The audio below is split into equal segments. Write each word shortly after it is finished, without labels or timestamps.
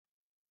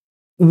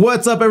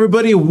What's up,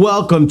 everybody?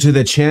 Welcome to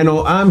the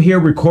channel. I'm here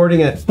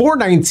recording at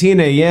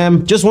 4:19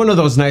 a.m. Just one of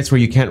those nights where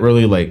you can't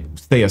really like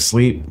stay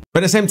asleep.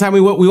 But at the same time,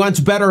 we went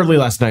to bed early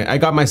last night. I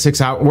got my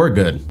 6 hours. We're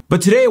good.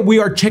 But today we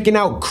are checking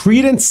out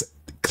Creedence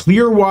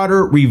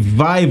Clearwater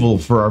Revival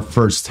for our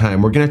first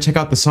time. We're gonna check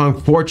out the song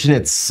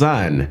Fortunate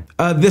Son.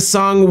 This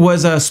song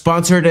was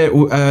sponsored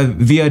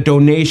via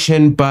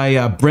donation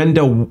by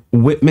Brenda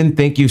Whitman.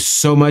 Thank you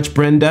so much,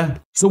 Brenda.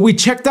 So we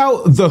checked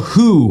out The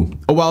Who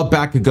a while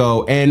back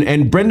ago,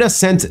 and Brenda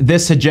sent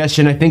this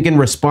suggestion, I think in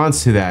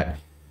response to that.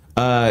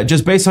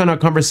 Just based on a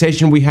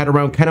conversation we had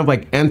around kind of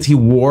like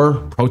anti-war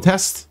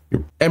protest.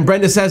 And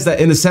Brenda says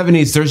that in the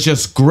 70s, there's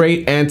just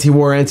great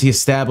anti-war,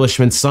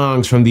 anti-establishment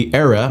songs from the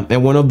era.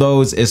 And one of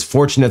those is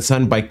Fortunate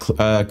Son by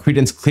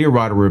Creedence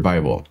Clearwater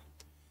Revival.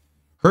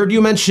 Heard you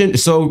mention,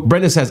 so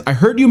Brenda says, I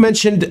heard you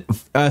mentioned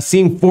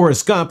seeing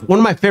Forrest Gump, one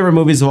of my favorite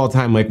movies of all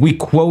time. Like, we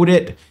quote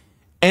it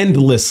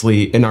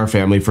endlessly in our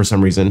family for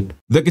some reason.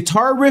 The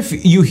guitar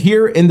riff you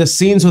hear in the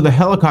scenes with the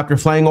helicopter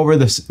flying over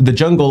the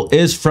jungle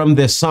is from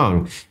this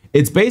song.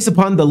 It's based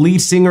upon the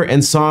lead singer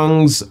and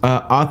song's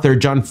author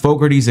John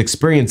Fogerty's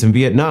experience in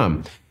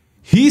Vietnam.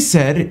 He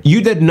said, you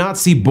did not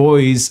see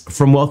boys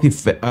from wealthy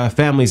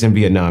families in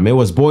Vietnam. It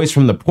was boys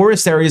from the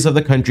poorest areas of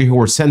the country who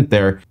were sent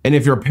there. And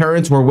if your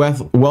parents were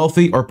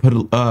wealthy or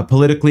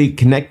politically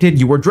connected,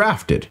 you were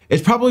drafted.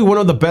 It's probably one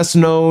of the best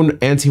known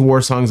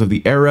anti-war songs of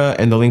the era.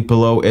 And the link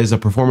below is a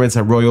performance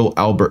at Royal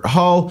Albert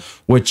Hall,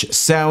 which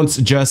sounds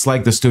just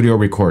like the studio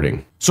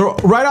recording. So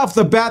right off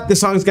the bat, this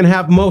song is gonna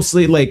have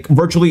mostly like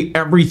virtually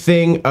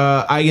everything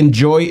I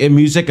enjoy in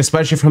music,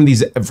 especially from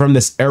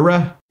this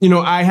era. You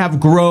know, I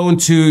have grown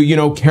to, you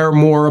know, care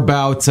more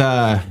about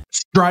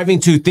striving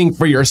to think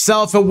for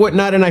yourself and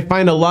whatnot. And I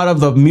find a lot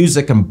of the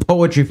music and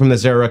poetry from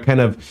this era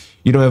kind of,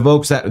 you know,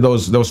 evokes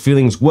those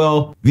feelings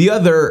well. The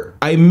other,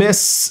 I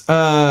miss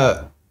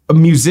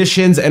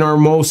musicians and our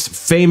most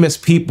famous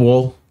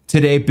people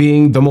today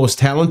being the most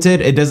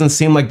talented. It doesn't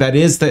seem like that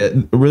is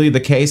really the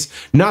case.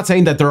 Not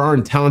saying that there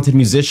aren't talented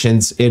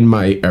musicians in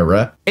my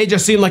era. It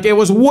just seemed like it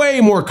was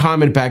way more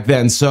common back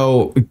then.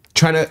 So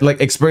trying to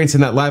like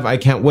experiencing that live, I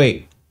can't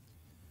wait.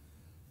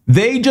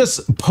 They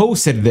just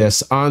posted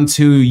this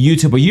onto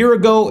YouTube a year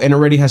ago and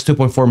already has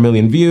 2.4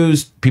 million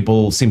views.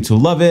 People seem to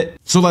love it.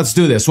 So let's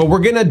do this. What we're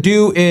gonna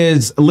do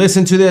is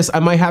listen to this. I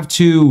might have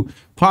to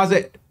pause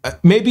it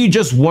maybe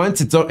just once.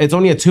 It's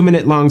only a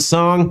 2-minute long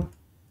song,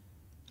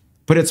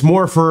 but it's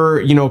more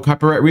for, you know,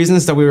 copyright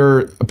reasons that we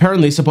were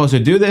apparently supposed to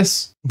do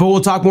this. But we'll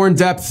talk more in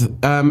depth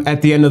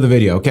at the end of the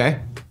video, okay?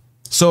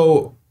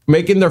 So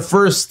making their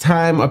first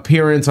time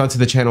appearance onto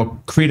the channel,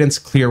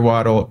 Creedence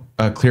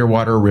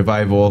Clearwater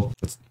Revival.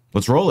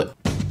 Let's roll it.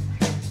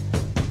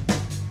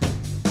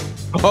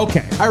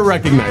 Okay, I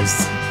recognize.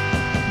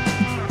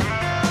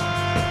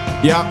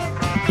 Yep,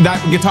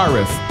 that guitar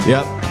riff,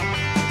 yep.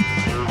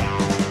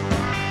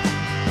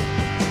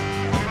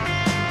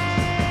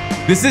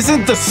 This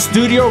isn't the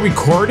studio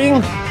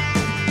recording?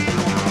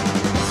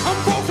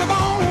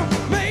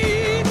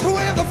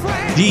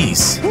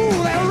 Jeez.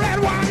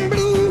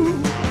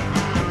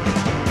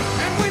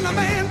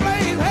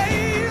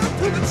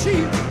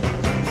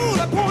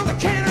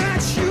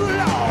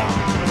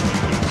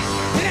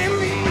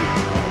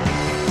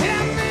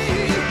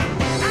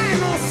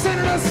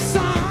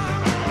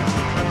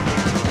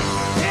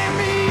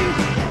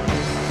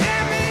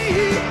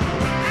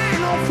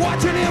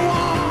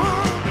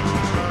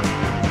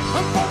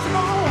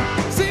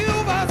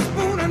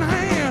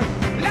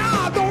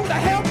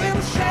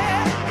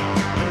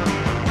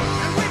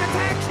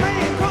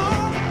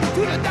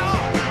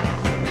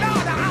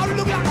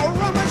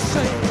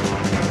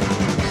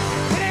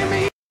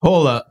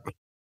 Hold up.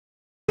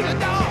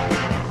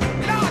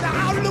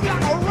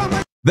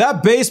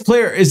 That bass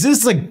player, is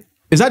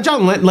that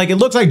John Lennon? Like, it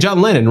looks like John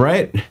Lennon,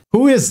 right?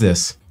 Who is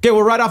this? Okay,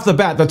 well, right off the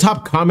bat, the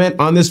top comment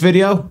on this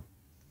video,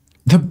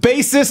 the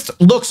bassist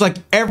looks like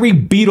every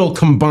Beatle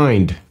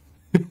combined.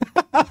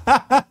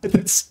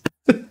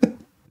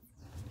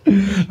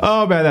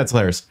 Oh man, that's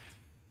hilarious.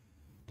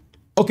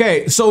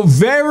 Okay, so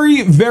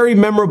very, very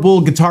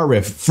memorable guitar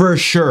riff for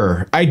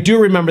sure. I do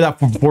remember that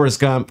from Forrest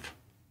Gump.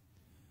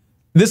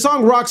 This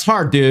song rocks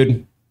hard,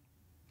 dude.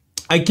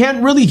 I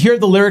can't really hear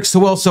the lyrics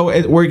too well,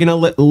 so we're gonna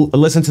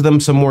listen to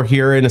them some more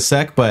here in a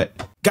sec, but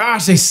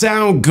gosh, they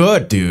sound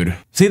good, dude.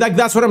 See, like,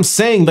 that's what I'm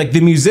saying. Like, the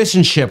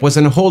musicianship was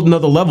in a whole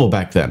nother level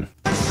back then.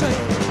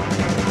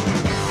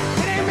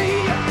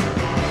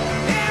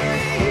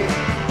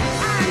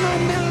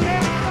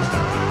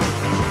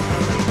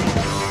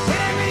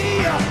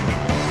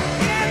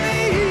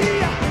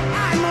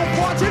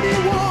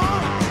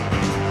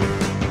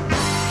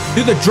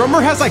 Dude, the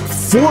drummer has like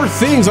 4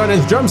 things on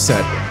his drum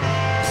set.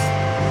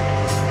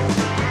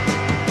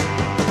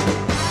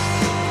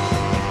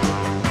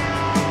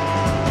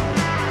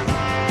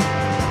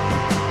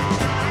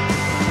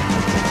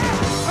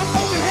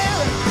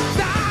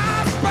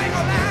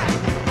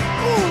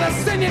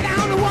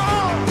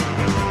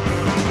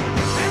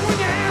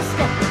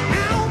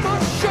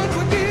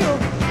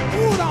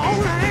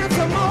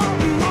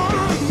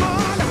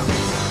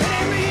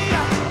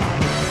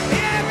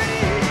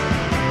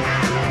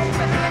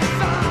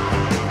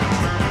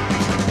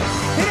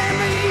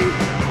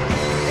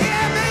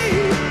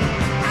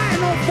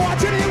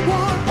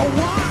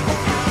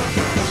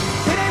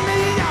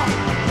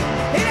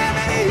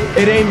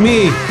 It ain't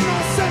me.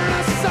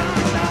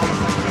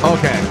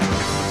 Okay.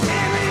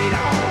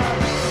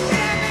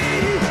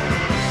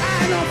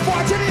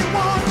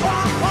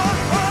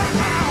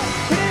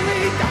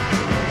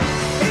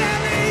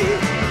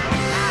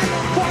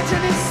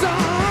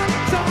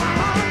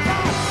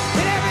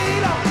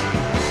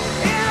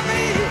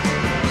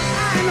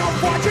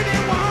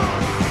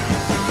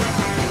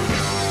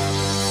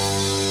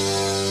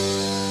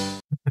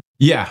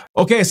 Yeah.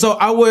 Okay. So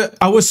I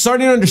was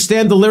starting to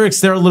understand the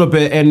lyrics there a little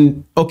bit,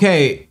 and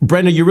okay,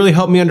 Brenda, you really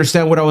helped me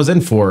understand what I was in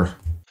for.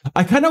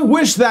 I kind of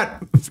wish I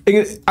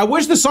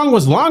wish the song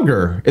was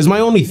longer. Is my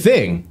only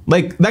thing.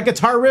 Like that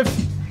guitar riff.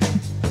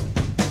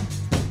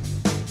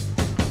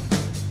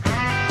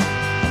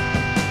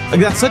 Like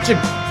that's such a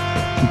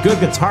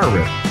good guitar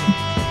riff.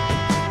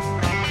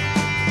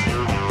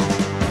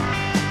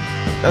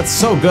 That's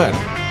so good.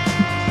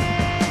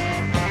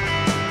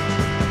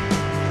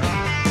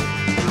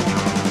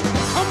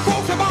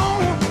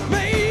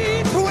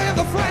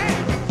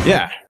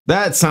 Yeah,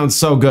 that sounds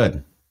so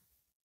good.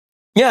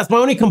 Yeah, it's my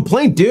only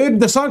complaint, dude.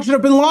 The song should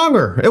have been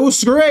longer. It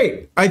was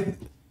great.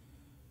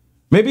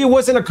 Maybe it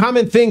wasn't a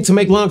common thing to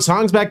make long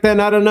songs back then.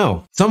 I don't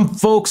know. Some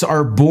folks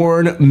are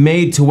born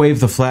made to wave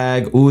the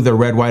flag. Ooh, the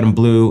red, white, and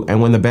blue.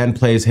 And when the band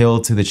plays Hail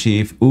to the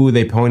Chief, ooh,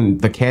 they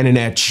point the cannon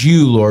at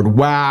you, Lord.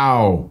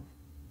 Wow.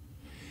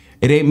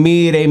 It ain't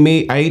me, it ain't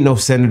me. I ain't no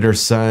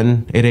senator's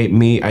son. It ain't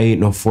me, I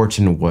ain't no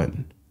fortunate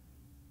one.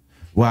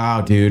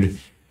 Wow, dude.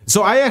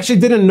 So I actually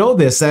didn't know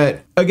this,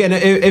 that, again,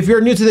 if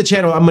you're new to the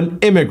channel, I'm an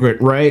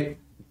immigrant, right?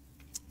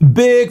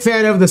 Big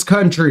fan of this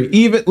country,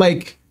 even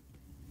like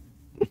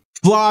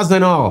flaws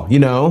and all, you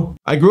know?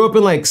 I grew up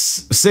in like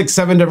six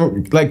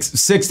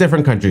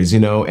different countries, you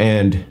know,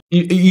 and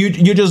you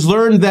just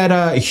learned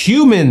that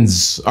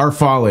humans are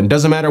fallen,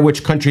 doesn't matter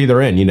which country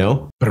they're in, you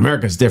know? But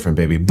America's different,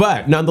 baby.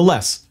 But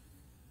nonetheless,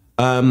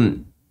 I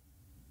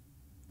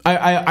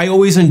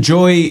always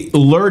enjoy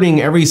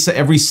learning every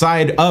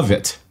side of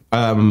it.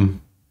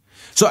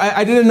 So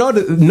I didn't know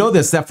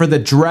this, that for the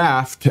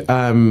draft,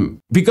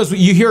 because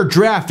you hear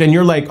draft and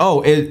you're like,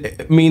 oh,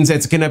 it means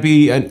it's going to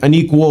be an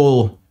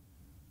equal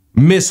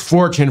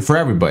misfortune for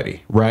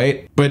everybody,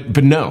 right?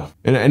 But no,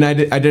 and I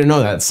didn't know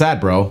that. It's sad,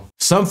 bro.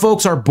 Some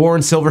folks are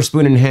born silver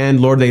spoon in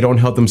hand. Lord, they don't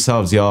help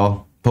themselves,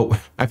 y'all. But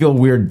I feel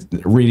weird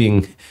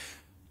reading.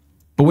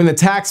 But when the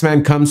tax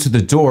man comes to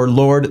the door,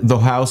 Lord, the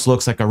house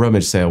looks like a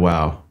rummage sale.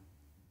 Wow.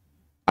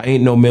 I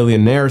ain't no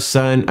millionaire,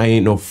 son. I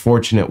ain't no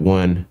fortunate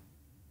one.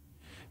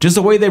 Just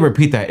the way they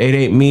repeat that, it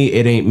ain't me,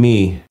 it ain't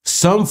me.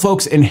 Some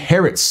folks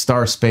inherit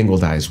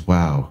star-spangled eyes,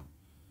 wow.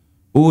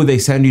 Ooh, they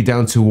send you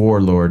down to war,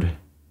 Lord.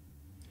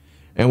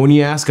 And when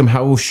you ask them,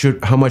 how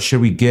much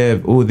should we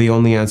give? Ooh, they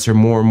only answer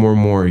more, more,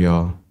 more,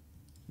 y'all.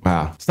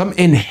 Wow, some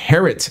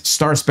inherit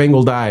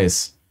star-spangled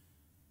eyes.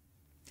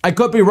 I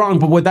could be wrong,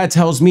 but what that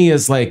tells me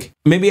is like,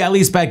 maybe at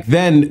least back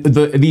then,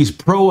 these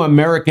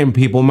pro-American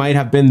people might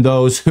have been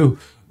those who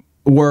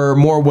were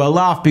more well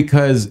off,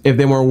 because if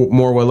they were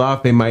more well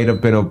off, they might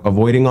have been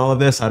avoiding all of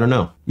this. I don't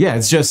know. Yeah,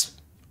 it's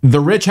just the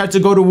rich had to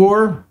go to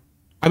war.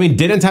 I mean,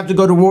 didn't have to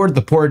go to war.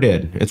 The poor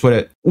did. It's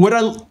what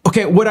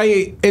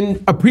I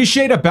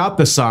appreciate about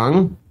the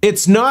song.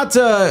 It's not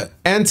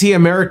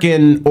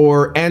anti-American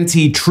or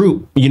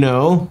anti-troop. You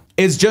know,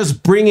 it's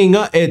just bringing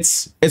up.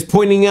 It's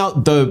pointing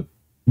out the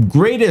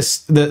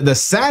greatest, the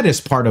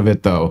saddest part of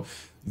it, though,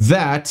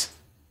 that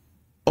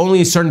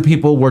only certain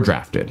people were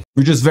drafted,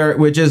 which is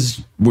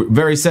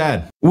very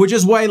sad. Which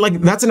is why,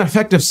 like, that's an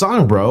effective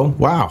song, bro.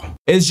 Wow.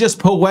 It's just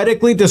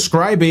poetically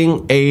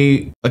describing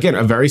a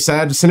very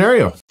sad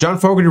scenario. John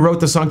Fogerty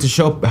wrote the song to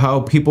show how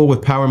people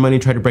with power and money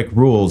try to break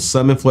rules.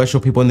 Some influential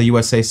people in the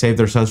USA saved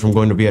their sons from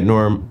going to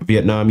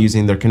Vietnam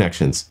using their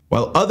connections,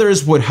 while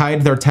others would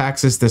hide their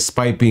taxes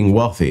despite being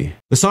wealthy.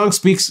 The song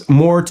speaks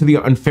more to the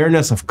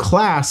unfairness of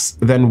class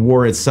than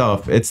war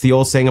itself. It's the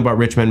old saying about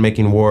rich men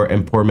making war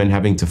and poor men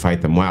having to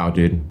fight them. Wow,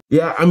 dude.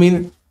 Yeah, I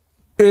mean,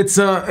 it's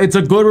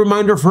a good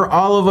reminder for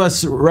all of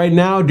us right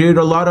now, dude.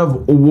 A lot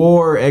of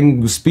war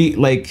and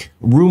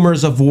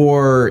rumors of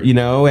war, you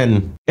know,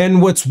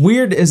 and what's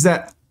weird is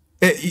that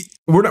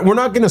we're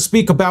not going to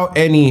speak about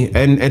any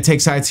and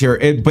take sides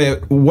here.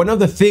 But one of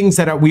the things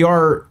that we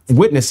are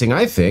witnessing,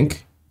 I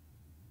think,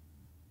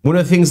 one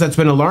of the things that's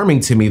been alarming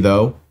to me,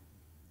 though,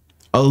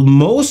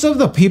 most of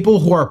the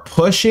people who are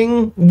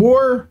pushing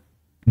war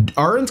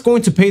aren't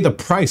going to pay the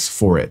price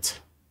for it.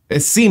 It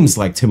seems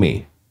like to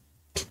me.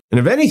 And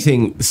if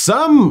anything,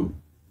 some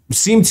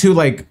seem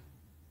to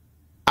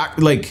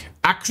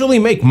actually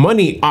make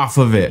money off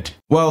of it.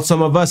 Well,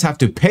 some of us have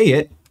to pay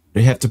it.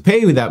 They have to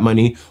pay that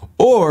money,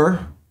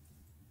 or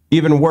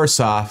even worse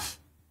off,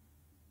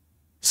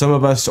 some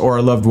of us or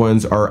our loved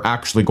ones are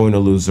actually going to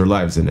lose their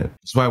lives in it.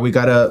 That's why we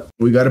gotta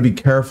be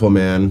careful,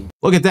 man.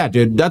 Look at that,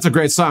 dude. That's a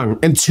great song.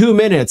 In 2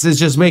 minutes, it's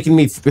just making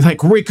me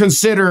like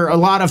reconsider a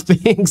lot of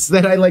things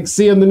that I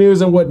see in the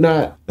news and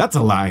whatnot. That's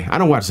a lie. I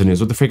don't watch the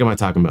news. What the freak am I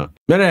talking about?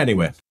 But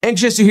anyway,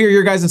 anxious to hear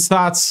your guys'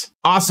 thoughts.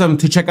 Awesome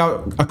to check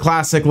out a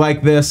classic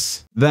like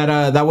this.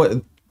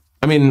 Fun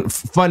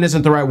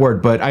isn't the right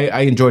word, but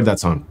I enjoyed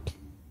that song.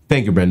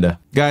 Thank you, Brenda.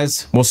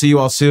 Guys, we'll see you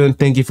all soon.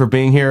 Thank you for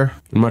being here,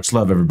 and much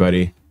love,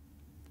 everybody.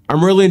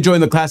 I'm really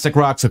enjoying the classic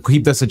rock, so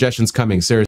keep the suggestions coming. Seriously.